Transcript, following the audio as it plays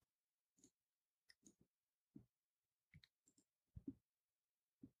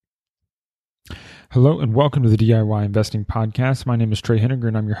Hello and welcome to the DIY Investing Podcast. My name is Trey Henniger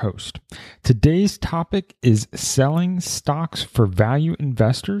and I'm your host. Today's topic is selling stocks for value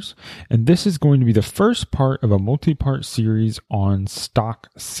investors, and this is going to be the first part of a multi-part series on stock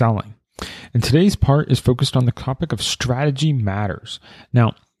selling. And today's part is focused on the topic of strategy matters.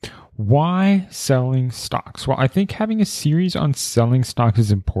 Now, why selling stocks? Well, I think having a series on selling stocks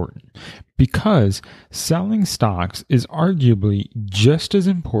is important because selling stocks is arguably just as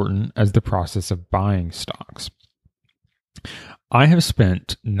important as the process of buying stocks. I have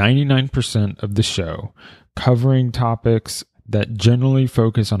spent 99% of the show covering topics that generally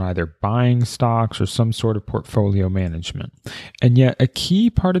focus on either buying stocks or some sort of portfolio management. And yet a key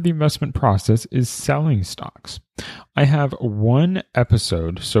part of the investment process is selling stocks. I have one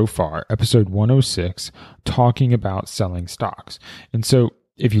episode so far, episode 106, talking about selling stocks. And so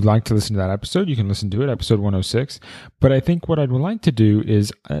if you'd like to listen to that episode, you can listen to it, episode 106. But I think what I'd like to do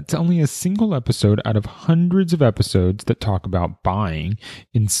is, it's only a single episode out of hundreds of episodes that talk about buying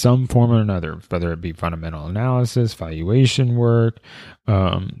in some form or another, whether it be fundamental analysis, valuation work,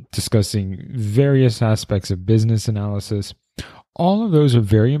 discussing various aspects of business analysis. All of those are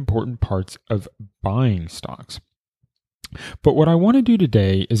very important parts of buying stocks. But what I want to do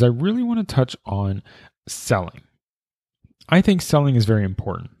today is I really want to touch on selling. I think selling is very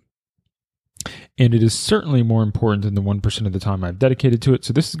important, and it is certainly more important than the 1% of the time I've dedicated to it.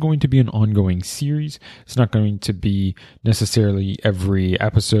 So this is going to be an ongoing series. It's not going to be necessarily every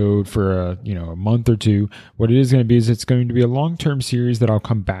episode for a month or two. What it is going to be is it's going to be a long-term series that I'll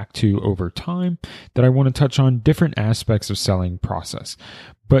come back to over time, that I want to touch on different aspects of selling process.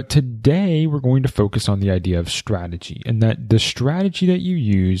 But today we're going to focus on the idea of strategy, and that the strategy that you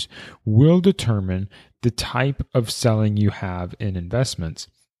use will determine the type of selling you have in investments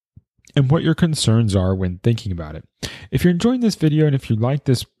and what your concerns are when thinking about it. If you're enjoying this video and if you like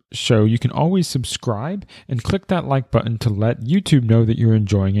this show, you can always subscribe and click that like button to let YouTube know that you're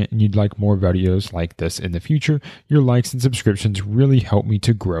enjoying it and you'd like more videos like this in the future. Your likes and subscriptions really help me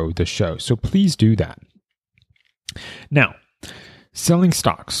to grow the show, so please do that. Now, selling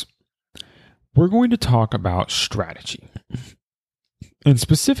stocks. We're going to talk about strategy. And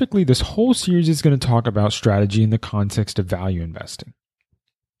specifically, this whole series is going to talk about strategy in the context of value investing.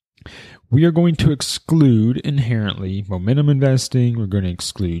 We are going to exclude inherently momentum investing. We're going to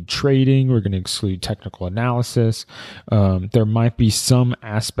exclude trading. We're going to exclude technical analysis. There might be some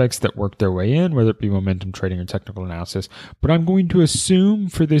aspects that work their way in, whether it be momentum trading or technical analysis. But I'm going to assume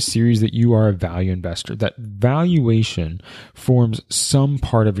for this series that you are a value investor, that valuation forms some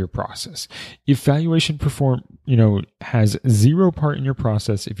part of your process. If valuation has zero part in your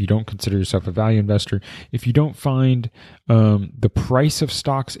process, if you don't consider yourself a value investor, if you don't find the price of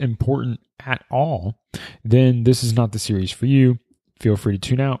stocks important at all, then this is not the series for you. Feel free to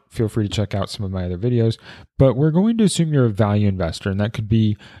tune out. Feel free to check out some of my other videos. But we're going to assume you're a value investor, and that could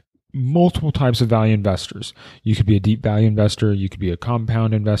be multiple types of value investors. You could be a deep value investor. You could be a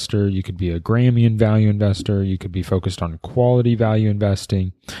compound investor. You could be a Grahamian value investor. You could be focused on quality value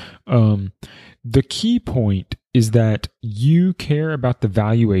investing. The key point is that you care about the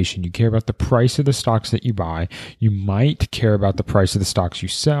valuation. You care about the price of the stocks that you buy. You might care about the price of the stocks you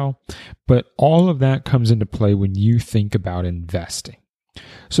sell, but all of that comes into play when you think about investing.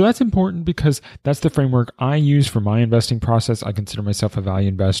 So that's important because that's the framework I use for my investing process. I consider myself a value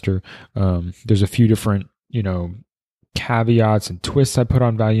investor. There's a few different, caveats and twists I put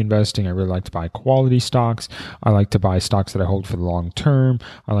on value investing. I really like to buy quality stocks. I like to buy stocks that I hold for the long term.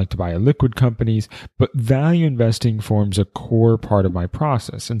 I like to buy liquid companies, but value investing forms a core part of my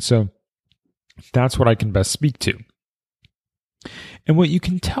process. And so that's what I can best speak to. And what you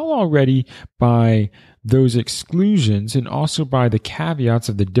can tell already by those exclusions and also by the caveats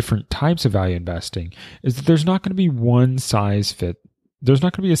of the different types of value investing is that there's not going to be there's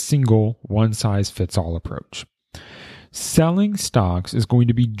not going to be a single one size fits all approach. Selling stocks is going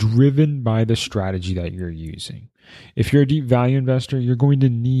to be driven by the strategy that you're using. If you're a deep value investor, you're going to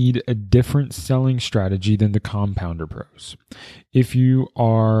need a different selling strategy than the compounder pros. If you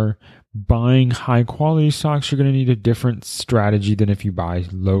are buying high quality stocks, you're going to need a different strategy than if you buy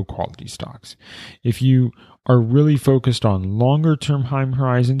low quality stocks. If you are really focused on longer term time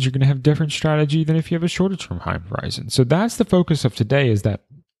horizons, you're going to have a different strategy than if you have a shorter term time horizon. So that's the focus of today, is that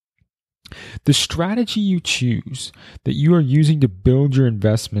the strategy you choose that you are using to build your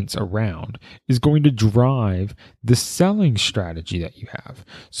investments around is going to drive the selling strategy that you have.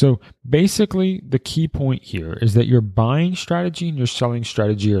 So basically, the key point here is that your buying strategy and your selling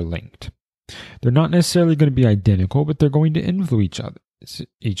strategy are linked. They're not necessarily going to be identical, but they're going to influence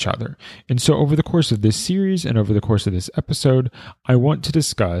each other. And so over the course of this series and over the course of this episode, I want to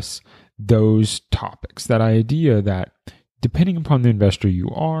discuss those topics. That idea that depending upon the investor you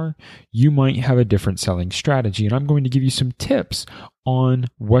are, you might have a different selling strategy. And I'm going to give you some tips on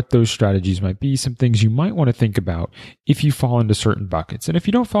what those strategies might be, some things you might want to think about if you fall into certain buckets. And if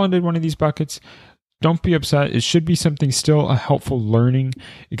you don't fall into one of these buckets, don't be upset. It should be something still a helpful learning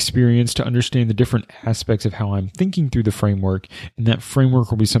experience to understand the different aspects of how I'm thinking through the framework. And that framework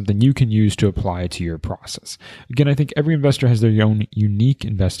will be something you can use to apply to your process. Again, I think every investor has their own unique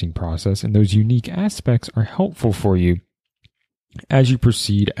investing process, and those unique aspects are helpful for you as you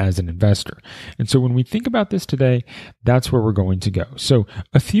proceed as an investor. And so when we think about this today, that's where we're going to go. So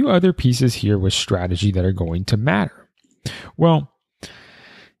a few other pieces here with strategy that are going to matter. Well,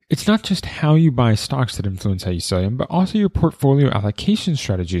 it's not just how you buy stocks that influence how you sell them, but also your portfolio allocation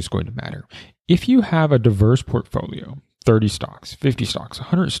strategy is going to matter. If you have a diverse portfolio, 30 stocks, 50 stocks,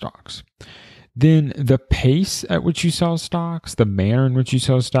 100 stocks, then the pace at which you sell stocks, the manner in which you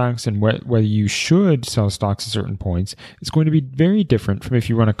sell stocks, and whether you should sell stocks at certain points is going to be very different from if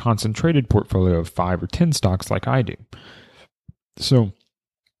you run a concentrated portfolio of 5 or 10 stocks like I do. So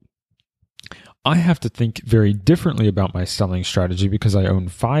I have to think very differently about my selling strategy because I own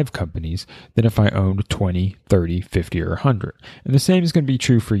 5 companies than if I owned 20, 30, 50, or 100. And the same is going to be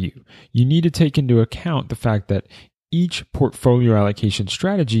true for you. You need to take into account the fact that each portfolio allocation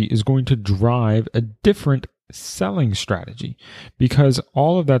strategy is going to drive a different selling strategy because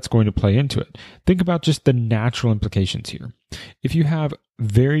all of that's going to play into it. Think about just the natural implications here. If you have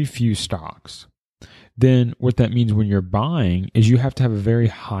very few stocks, then what that means when you're buying is you have to have a very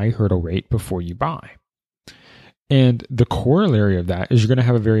high hurdle rate before you buy. And the corollary of that is you're going to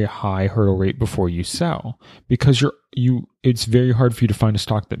have a very high hurdle rate before you sell because it's very hard for you to find a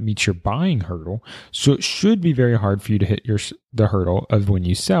stock that meets your buying hurdle. So it should be very hard for you to hit the hurdle of when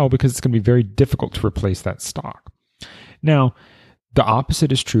you sell because it's going to be very difficult to replace that stock. Now, the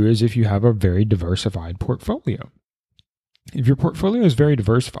opposite is true as if you have a very diversified portfolio. If your portfolio is very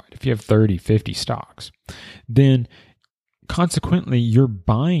diversified, if you have 30, 50 stocks, then consequently, your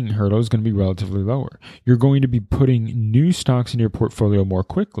buying hurdle is going to be relatively lower. You're going to be putting new stocks in your portfolio more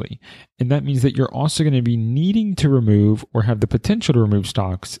quickly. And that means that you're also going to be needing to remove or have the potential to remove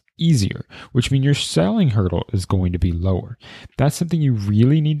stocks easier, which means your selling hurdle is going to be lower. That's something you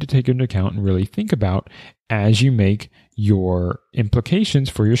really need to take into account and really think about as you make your implications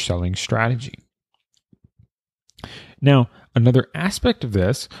for your selling strategy. Now, another aspect of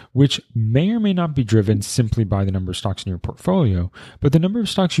this, which may or may not be driven simply by the number of stocks in your portfolio, but the number of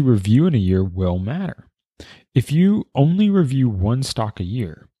stocks you review in a year will matter. If you only review one stock a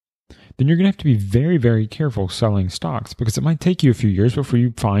year, then you're going to have to be very, very careful selling stocks because it might take you a few years before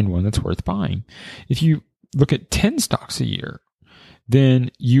you find one that's worth buying. If you look at 10 stocks a year, then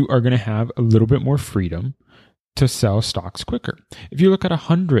you are going to have a little bit more freedom to sell stocks quicker. If you look at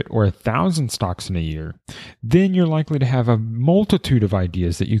 100 or 1,000 stocks in a year, then you're likely to have a multitude of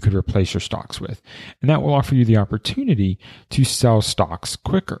ideas that you could replace your stocks with. And that will offer you the opportunity to sell stocks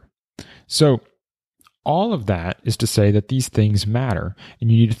quicker. So all of that is to say that these things matter,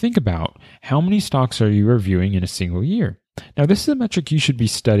 and you need to think about how many stocks are you reviewing in a single year. Now, this is a metric you should be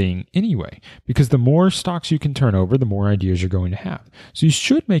studying anyway, because the more stocks you can turn over, the more ideas you're going to have. So you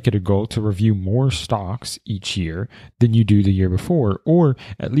should make it a goal to review more stocks each year than you do the year before, or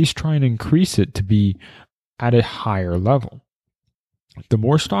at least try and increase it to be at a higher level. The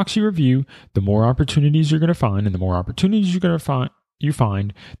more stocks you review, the more opportunities you're going to find, and the more opportunities you're going to find,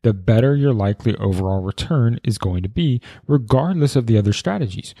 the better your likely overall return is going to be, regardless of the other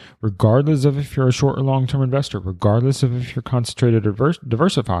strategies, regardless of if you're a short or long-term investor, regardless of if you're concentrated or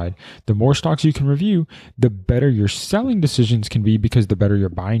diversified. The more stocks you can review, the better your selling decisions can be because the better your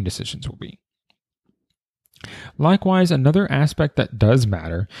buying decisions will be. Likewise, another aspect that does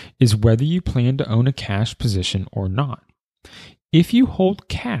matter is whether you plan to own a cash position or not. If you hold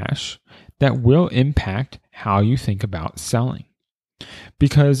cash, that will impact how you think about selling.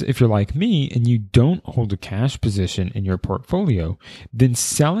 Because if you're like me and you don't hold a cash position in your portfolio, then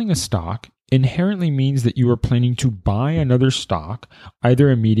selling a stock inherently means that you are planning to buy another stock either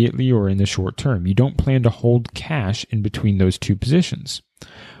immediately or in the short term. You don't plan to hold cash in between those two positions.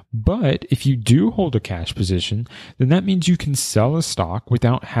 But if you do hold a cash position, then that means you can sell a stock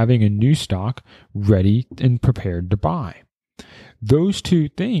without having a new stock ready and prepared to buy. Those two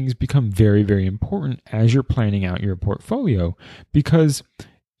things become very, very important as you're planning out your portfolio because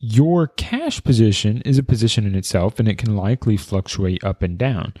your cash position is a position in itself and it can likely fluctuate up and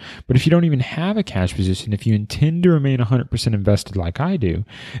down. But if you don't even have a cash position, if you intend to remain 100% invested like I do,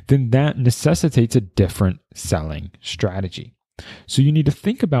 then that necessitates a different selling strategy. So you need to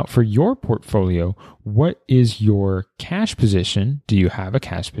think about, for your portfolio, what is your cash position? Do you have a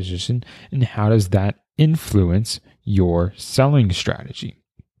cash position? And how does that influence your selling strategy?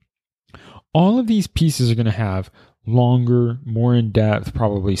 All of these pieces are going to have longer, more in-depth,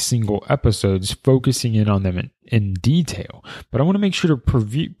 probably single episodes focusing in on them in detail. But I want to make sure to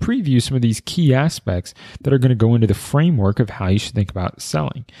preview some of these key aspects that are going to go into the framework of how you should think about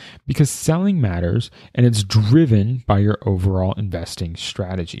selling. Because selling matters, and it's driven by your overall investing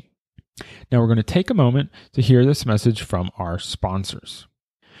strategy. Now we're going to take a moment to hear this message from our sponsors.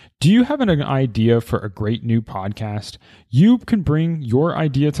 Do you have an idea for a great new podcast? You can bring your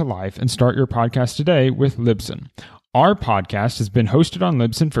idea to life and start your podcast today with Libsyn. Our podcast has been hosted on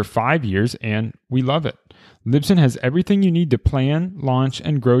Libsyn for 5 years, and we love it. Libsyn has everything you need to plan, launch,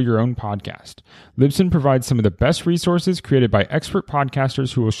 and grow your own podcast. Libsyn provides some of the best resources created by expert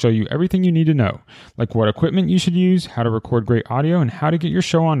podcasters who will show you everything you need to know, like what equipment you should use, how to record great audio, and how to get your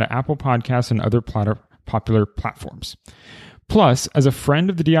show onto Apple Podcasts and other popular platforms. Plus, as a friend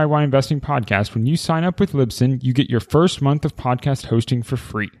of the DIY Investing Podcast, when you sign up with Libsyn, you get your first month of podcast hosting for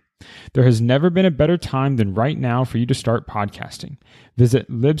free. There has never been a better time than right now for you to start podcasting. Visit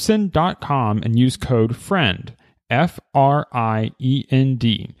Libsyn.com and use code FRIEND, FRIEND.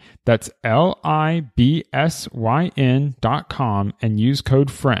 That's LIBSYN.com and use code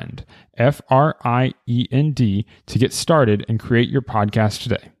FRIEND, FRIEND, to get started and create your podcast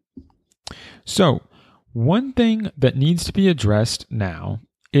today. So, one thing that needs to be addressed now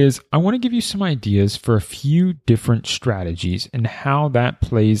is I want to give you some ideas for a few different strategies and how that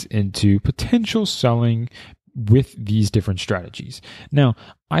plays into potential selling with these different strategies. Now,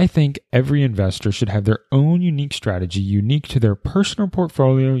 I think every investor should have their own unique strategy, unique to their personal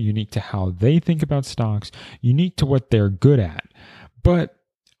portfolio, unique to how they think about stocks, unique to what they're good at. But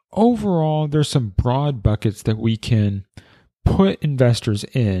overall, there's some broad buckets that we can put investors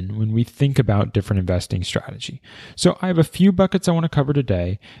in when we think about different investing strategy. So I have a few buckets I want to cover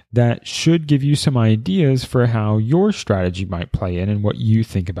today that should give you some ideas for how your strategy might play in and what you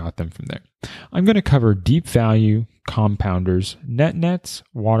think about them from there. I'm going to cover deep value, compounders, net nets,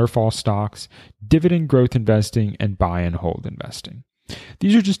 waterfall stocks, dividend growth investing, and buy and hold investing.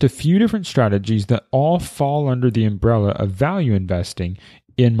 These are just a few different strategies that all fall under the umbrella of value investing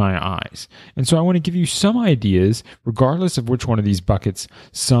in my eyes. And so I want to give you some ideas, regardless of which one of these buckets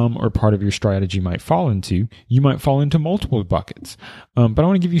some or part of your strategy might fall into. You might fall into multiple buckets. But I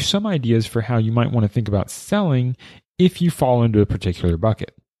want to give you some ideas for how you might want to think about selling if you fall into a particular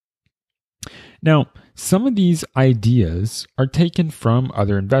bucket. Now, some of these ideas are taken from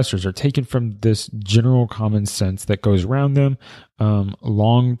other investors, are taken from this general common sense that goes around them,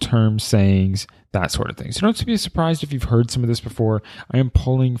 long-term sayings, that sort of thing. So don't be surprised if you've heard some of this before. I am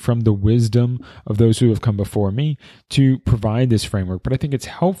pulling from the wisdom of those who have come before me to provide this framework, but I think it's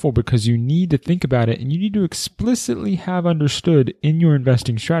helpful because you need to think about it and you need to explicitly have understood in your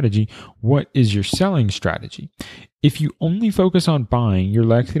investing strategy what is your selling strategy. If you only focus on buying, you're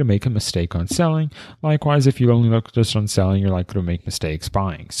likely to make a mistake on selling. Likewise, if you only look just on selling, you're likely to make mistakes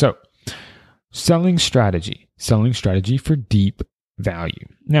buying. So, selling strategy for deep value.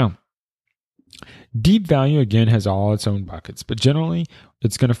 Now, deep value, again, has all its own buckets, but generally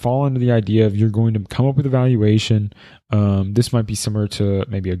it's going to fall under the idea of you're going to come up with a valuation. This might be similar to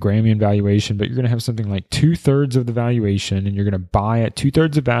maybe a Gramian valuation, but you're going to have something like 2/3 of the valuation, and you're going to buy at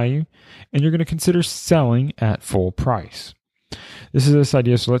 2/3 of value, and you're going to consider selling at full price. This is this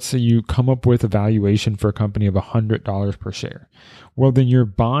idea. So let's say you come up with a valuation for a company of $100 per share. Well, then your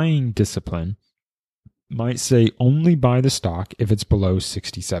buying discipline might say only buy the stock if it's below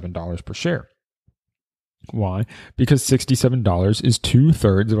 $67 per share. Why? Because $67 is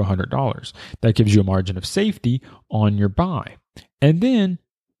 2/3 of $100. That gives you a margin of safety on your buy. And then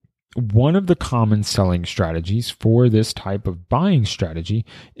one of the common selling strategies for this type of buying strategy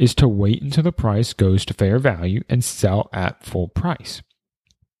is to wait until the price goes to fair value and sell at full price.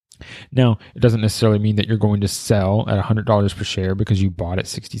 Now, it doesn't necessarily mean that you're going to sell at $100 per share because you bought at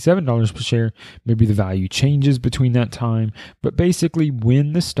 $67 per share. Maybe the value changes between that time. But basically,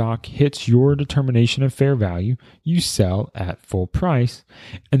 when the stock hits your determination of fair value, you sell at full price.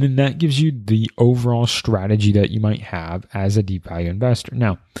 And then that gives you the overall strategy that you might have as a deep value investor.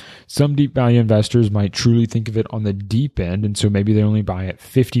 Now, some deep value investors might truly think of it on the deep end. And so maybe they only buy at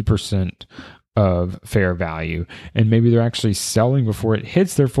 50% of fair value, and maybe they're actually selling before it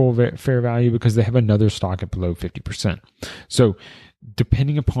hits their full fair value because they have another stock at below 50%. So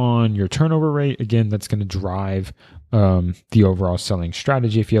depending upon your turnover rate, again, that's going to drive the overall selling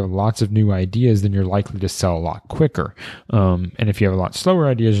strategy. If you have lots of new ideas, then you're likely to sell a lot quicker. And if you have a lot slower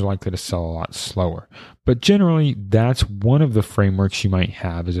ideas, you're likely to sell a lot slower. But generally, that's one of the frameworks you might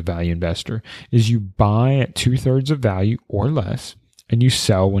have as a value investor, is you buy at 2/3 of value or less, and you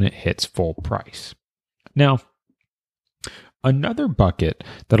sell when it hits full price. Now, another bucket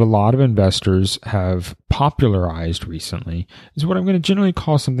that a lot of investors have popularized recently is what I'm going to generally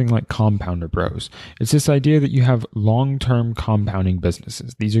call something like compounder bros. It's this idea that you have long-term compounding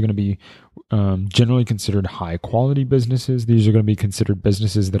businesses. These are going to be generally considered high-quality businesses. These are going to be considered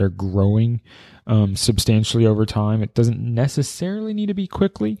businesses that are growing substantially over time. It doesn't necessarily need to be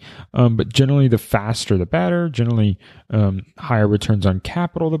quickly, but generally the faster the better. Generally, higher returns on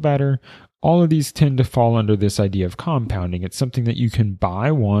capital the better. All of these tend to fall under this idea of compounding. It's something that you can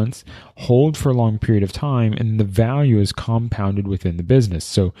buy once, hold for a long period of time, and the value is compounded within the business.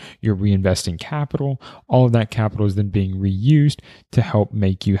 So you're reinvesting capital. All of that capital is then being reused to help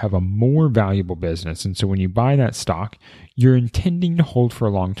make you have a more valuable business. And so when you buy that stock, you're intending to hold for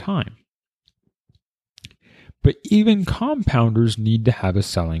a long time. But even compounders need to have a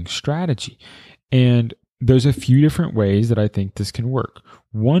selling strategy. And there's a few different ways that I think this can work.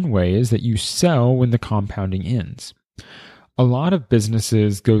 One way is that you sell when the compounding ends. A lot of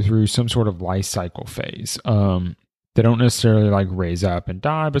businesses go through some sort of life cycle phase. They don't necessarily like raise up and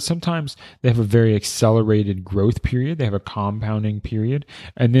die, but sometimes they have a very accelerated growth period. They have a compounding period,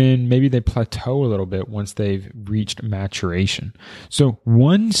 and then maybe they plateau a little bit once they've reached maturation. So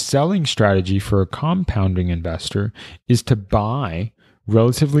one selling strategy for a compounding investor is to buy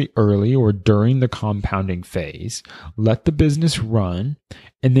relatively early or during the compounding phase, let the business run,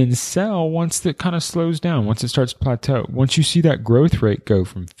 and then sell once it kind of slows down, once it starts to plateau. Once you see that growth rate go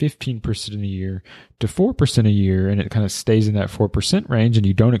from 15% a year to 4% a year, and it kind of stays in that 4% range, and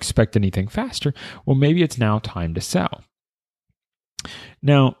you don't expect anything faster, well, maybe it's now time to sell.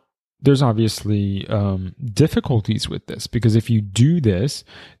 Now, there's obviously difficulties with this, because if you do this,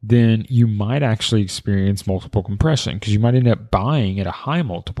 then you might actually experience multiple compression, because you might end up buying at a high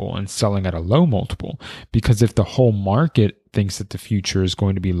multiple and selling at a low multiple. Because if the whole market thinks that the future is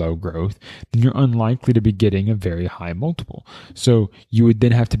going to be low growth, then you're unlikely to be getting a very high multiple. So you would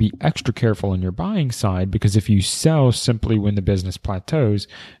then have to be extra careful on your buying side, because if you sell simply when the business plateaus,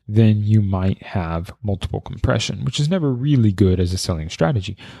 then you might have multiple compression, which is never really good as a selling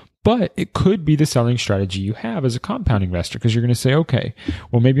strategy. But it could be the selling strategy you have as a compound investor, because you're going to say, okay,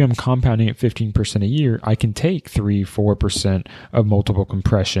 well, maybe I'm compounding at 15% a year. I can take 3-4% of multiple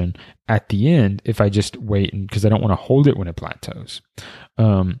compression at the end if I just wait, because I don't want to hold it when it plateaus.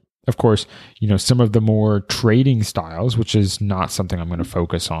 Of course, some of the more trading styles, which is not something I'm going to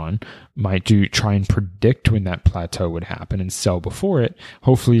focus on, might try and predict when that plateau would happen and sell before it,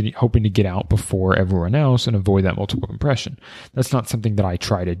 hopefully hoping to get out before everyone else and avoid that multiple compression. That's not something that I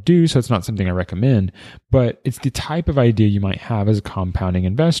try to do, so it's not something I recommend, but it's the type of idea you might have as a compounding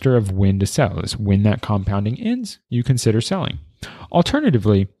investor of when to sell. Is when that compounding ends, you consider selling.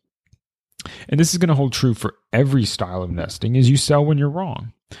 Alternatively, and this is going to hold true for every style of investing, is you sell when you're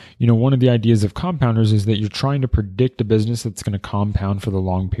wrong. One of the ideas of compounders is that you're trying to predict a business that's going to compound for the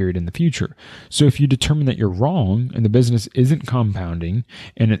long period in the future. So if you determine that you're wrong and the business isn't compounding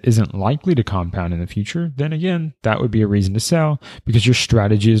and it isn't likely to compound in the future, then again, that would be a reason to sell, because your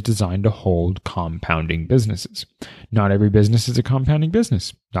strategy is designed to hold compounding businesses. Not every business is a compounding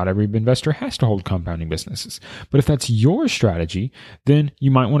business. Not every investor has to hold compounding businesses. But if that's your strategy, then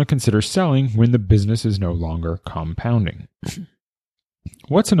you might want to consider selling when the business is no longer compounding.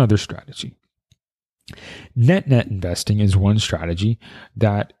 What's another strategy? Net investing is one strategy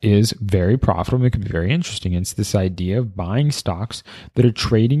that is very profitable. It can be very interesting. It's this idea of buying stocks that are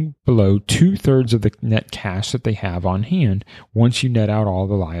trading below 2/3 of the net cash that they have on hand once you net out all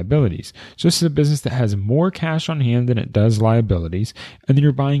the liabilities. So this is a business that has more cash on hand than it does liabilities, and then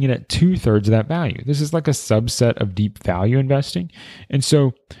you're buying it at 2/3 of that value. This is like a subset of deep value investing. And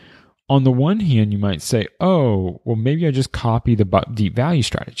so on the one hand, you might say, oh, well, maybe I just copy the deep value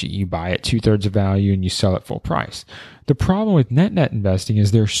strategy. You buy at 2/3 of value and you sell at full price. The problem with net investing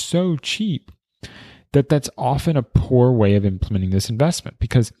is they're so cheap that that's often a poor way of implementing this investment,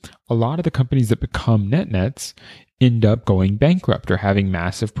 because a lot of the companies that become nets end up going bankrupt or having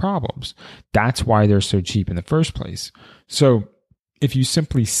massive problems. That's why they're so cheap in the first place. So if you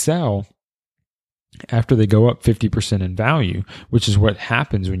simply sell after they go up 50% in value, which is what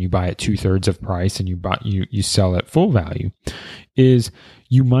happens when you buy at 2/3 of price and you sell at full value, is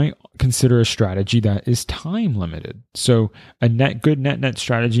you might consider a strategy that is time limited. So a good net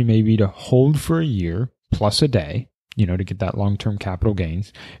strategy may be to hold for a year plus a day, to get that long-term capital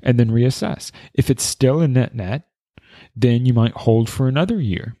gains, and then reassess. If it's still a net, then you might hold for another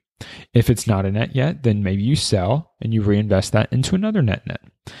year. If it's not a net yet, then maybe you sell and you reinvest that into another net.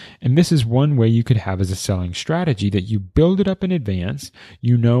 And this is one way you could have as a selling strategy, that you build it up in advance.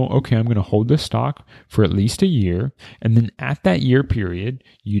 Okay, I'm going to hold this stock for at least a year. And then at that year period,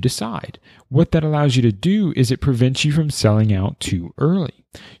 you decide. What that allows you to do is it prevents you from selling out too early.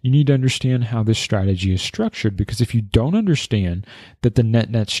 You need to understand how this strategy is structured, because if you don't understand that the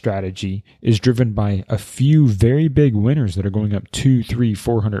net strategy is driven by a few very big winners that are going up 200, 300,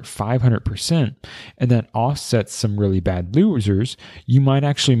 400, 500%, and that offsets some really bad losers, you might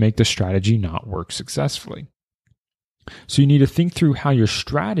actually make the strategy not work successfully. So you need to think through how your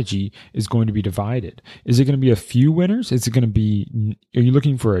strategy is going to be divided. Is it going to be a few winners? Are you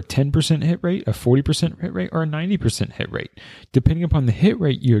looking for a 10% hit rate, a 40% hit rate, or a 90% hit rate? Depending upon the hit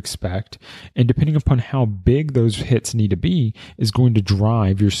rate you expect, and depending upon how big those hits need to be, is going to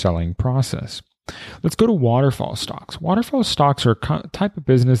drive your selling process. Let's go to waterfall stocks. Waterfall stocks are a type of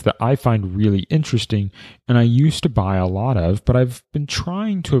business that I find really interesting, and I used to buy a lot of, but I've been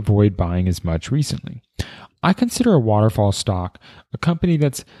trying to avoid buying as much recently. I consider a waterfall stock a company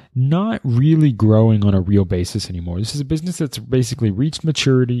that's not really growing on a real basis anymore. This is a business that's basically reached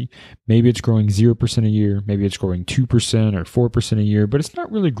maturity. Maybe it's growing 0% a year. Maybe it's growing 2% or 4% a year, but it's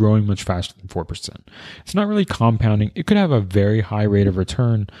not really growing much faster than 4%. It's not really compounding. It could have a very high rate of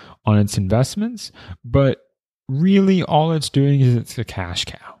return on its investments, but really all it's doing is it's a cash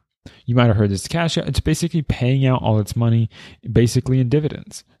cow. You might have heard this cash cow. It's basically paying out all its money basically in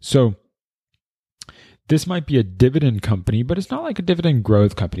dividends. So this might be a dividend company, but it's not like a dividend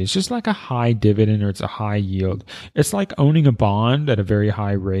growth company. It's just like a high dividend, or it's a high yield. It's like owning a bond at a very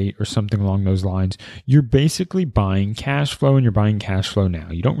high rate or something along those lines. You're basically buying cash flow, and you're buying cash flow now.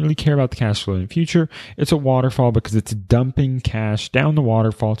 You don't really care about the cash flow in the future. It's a waterfall because it's dumping cash down the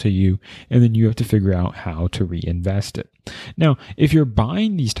waterfall to you, and then you have to figure out how to reinvest it. Now, if you're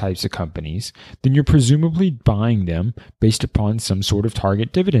buying these types of companies, then you're presumably buying them based upon some sort of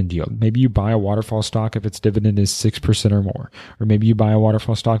target dividend yield. Maybe you buy a waterfall stock if its dividend is 6% or more, or maybe you buy a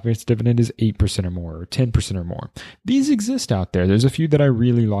waterfall stock if its dividend is 8% or more, or 10% or more. These exist out there. There's a few that I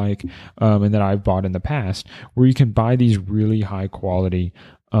really like and that I've bought in the past, where you can buy these really high quality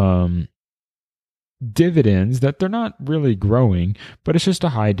dividends that they're not really growing, but it's just a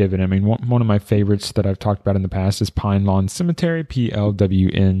high dividend. I mean, one of my favorites that I've talked about in the past is Pine Lawn Cemetery.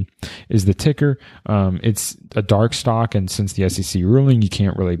 PLWN is the ticker. It's a dark stock, and since the SEC ruling, you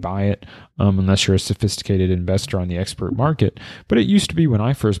can't really buy it unless you're a sophisticated investor on the expert market. But it used to be, when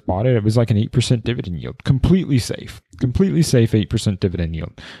I first bought it, it was like an 8% dividend yield. Completely safe 8% dividend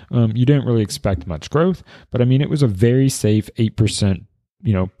yield. You didn't really expect much growth, but I mean, it was a very safe 8%,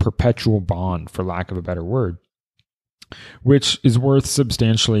 perpetual bond, for lack of a better word, which is worth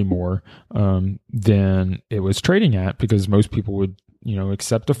substantially more than it was trading at, because most people would,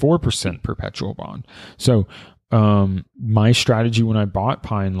 accept a 4% perpetual bond. So my strategy when I bought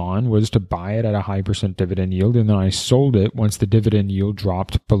Pine Lawn was to buy it at a high percent dividend yield, and then I sold it once the dividend yield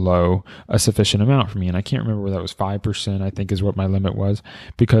dropped below a sufficient amount for me. And I can't remember whether that was 5%, I think is what my limit was,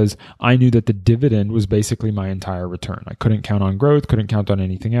 because I knew that the dividend was basically my entire return. I couldn't count on growth, couldn't count on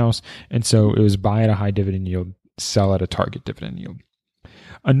anything else. And so it was buy at a high dividend yield, sell at a target dividend yield.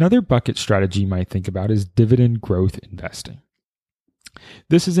 Another bucket strategy you might think about is dividend growth investing.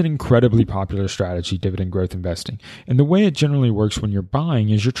 This is an incredibly popular strategy, dividend growth investing. And the way it generally works when you're buying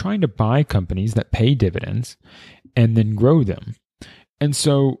is you're trying to buy companies that pay dividends and then grow them. And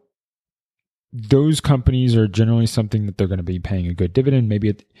so those companies are generally something that they're going to be paying a good dividend,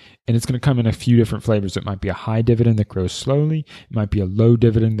 and it's going to come in a few different flavors. It might be a high dividend that grows slowly. It might be a low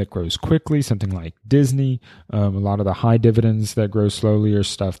dividend that grows quickly, something like Disney. A lot of the high dividends that grow slowly are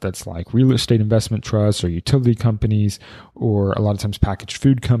stuff that's like real estate investment trusts or utility companies, or a lot of times packaged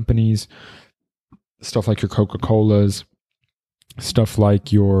food companies, stuff like your Coca-Colas, stuff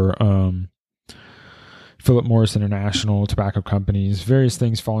like your Philip Morris International, tobacco companies. Various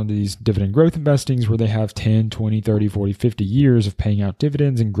things fall into these dividend growth investings where they have 10, 20, 30, 40, 50 years of paying out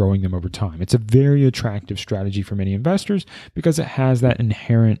dividends and growing them over time. It's a very attractive strategy for many investors because it has that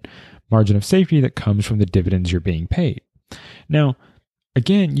inherent margin of safety that comes from the dividends you're being paid. Now,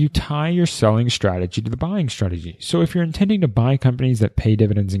 again, you tie your selling strategy to the buying strategy. So if you're intending to buy companies that pay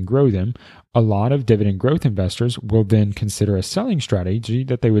dividends and grow them, a lot of dividend growth investors will then consider a selling strategy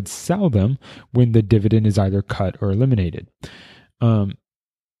that they would sell them when the dividend is either cut or eliminated.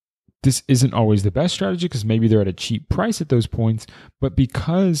 This isn't always the best strategy because maybe they're at a cheap price at those points, but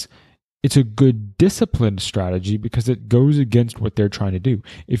because it's a good disciplined strategy because it goes against what they're trying to do.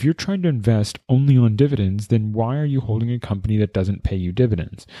 If you're trying to invest only on dividends, then why are you holding a company that doesn't pay you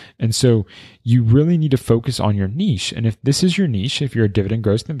dividends? And so you really need to focus on your niche. And if this is your niche, if you're a dividend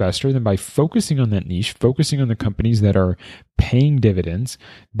growth investor, then by focusing on that niche, focusing on the companies that are paying dividends,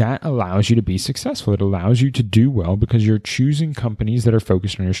 that allows you to be successful. It allows you to do well because you're choosing companies that are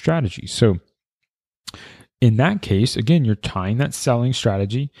focused on your strategy. So in that case, again, you're tying that selling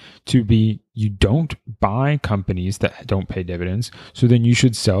strategy to be you don't buy companies that don't pay dividends, so then you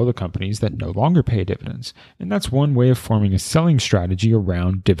should sell the companies that no longer pay dividends. And that's one way of forming a selling strategy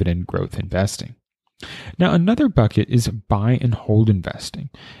around dividend growth investing. Now, another bucket is buy and hold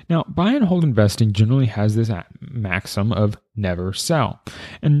investing. Now, buy and hold investing generally has this maxim of never sell.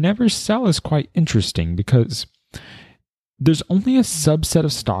 And never sell is quite interesting because there's only a subset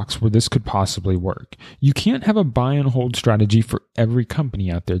of stocks where this could possibly work. You can't have a buy and hold strategy for every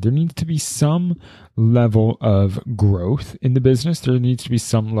company out there. There needs to be some level of growth in the business. There needs to be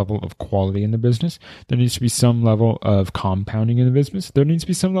some level of quality in the business. There needs to be some level of compounding in the business. There needs to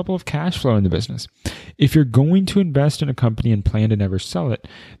be some level of cash flow in the business. If you're going to invest in a company and plan to never sell it,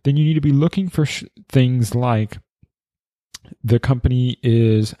 then you need to be looking for things like the company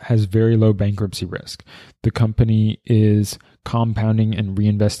has very low bankruptcy risk. The company is compounding and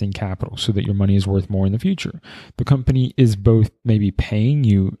reinvesting capital so that your money is worth more in the future. The company is both maybe paying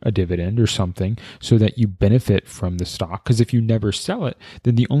you a dividend or something so that you benefit from the stock. Because if you never sell it,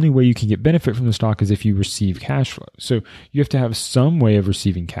 then the only way you can get benefit from the stock is if you receive cash flow. So you have to have some way of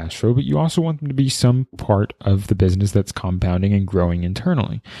receiving cash flow, but you also want them to be some part of the business that's compounding and growing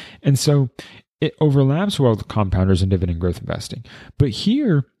internally. And so it overlaps well with compounders and dividend growth investing. But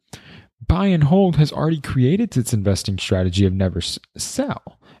here, buy and hold has already created its investing strategy of never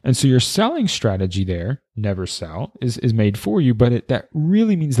sell. And so your selling strategy there, never sell, is made for you, but that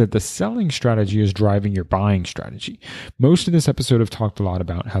really means that the selling strategy is driving your buying strategy. Most of this episode I've talked a lot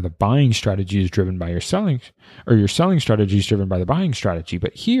about how the buying strategy is driven by your selling, or your selling strategy is driven by the buying strategy.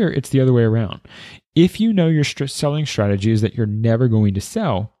 But here, it's the other way around. If you know your selling strategy is that you're never going to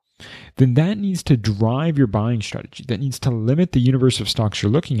sell, then that needs to drive your buying strategy. That needs to limit the universe of stocks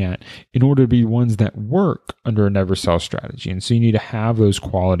you're looking at in order to be ones that work under a never sell strategy. And so you need to have those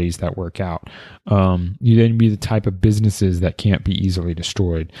qualities that work out. You then be the type of businesses that can't be easily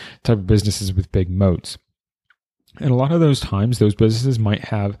destroyed, type of businesses with big moats. And a lot of those times, those businesses might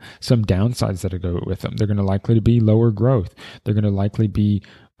have some downsides that go with them. They're going to likely to be lower growth. They're going to likely be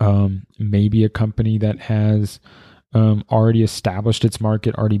maybe a company that has already established its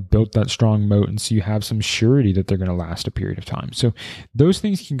market, already built that strong moat, and so you have some surety that they're going to last a period of time. So those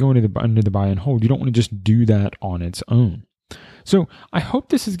things can go under the buy and hold. You don't want to just do that on its own. So I hope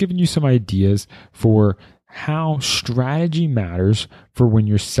this has given you some ideas for how strategy matters for when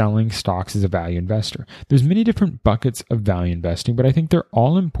you're selling stocks as a value investor. There's many different buckets of value investing, but I think they're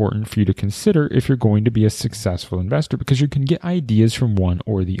all important for you to consider if you're going to be a successful investor, because you can get ideas from one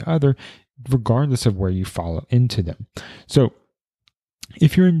or the other regardless of where you follow into them. So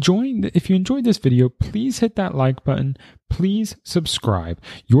if you enjoyed this video, please hit that like button. Please subscribe.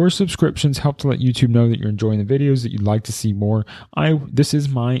 Your subscriptions help to let YouTube know that you're enjoying the videos, that you'd like to see more. This is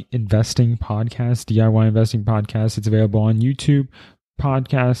my investing podcast, DIY investing podcast. It's available on YouTube,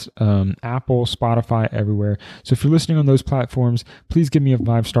 podcast, Apple, Spotify, everywhere. So if you're listening on those platforms, please give me a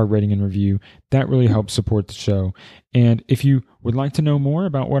 5-star rating and review. That really helps support the show. And if you would like to know more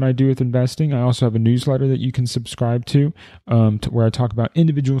about what I do with investing, I also have a newsletter that you can subscribe to where I talk about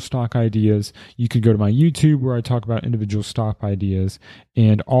individual stock ideas. You could go to my YouTube where I talk about individual stock ideas,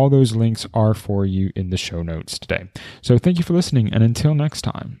 and all those links are for you in the show notes today. So thank you for listening, and until next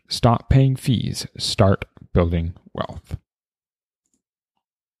time, stop paying fees, start building wealth.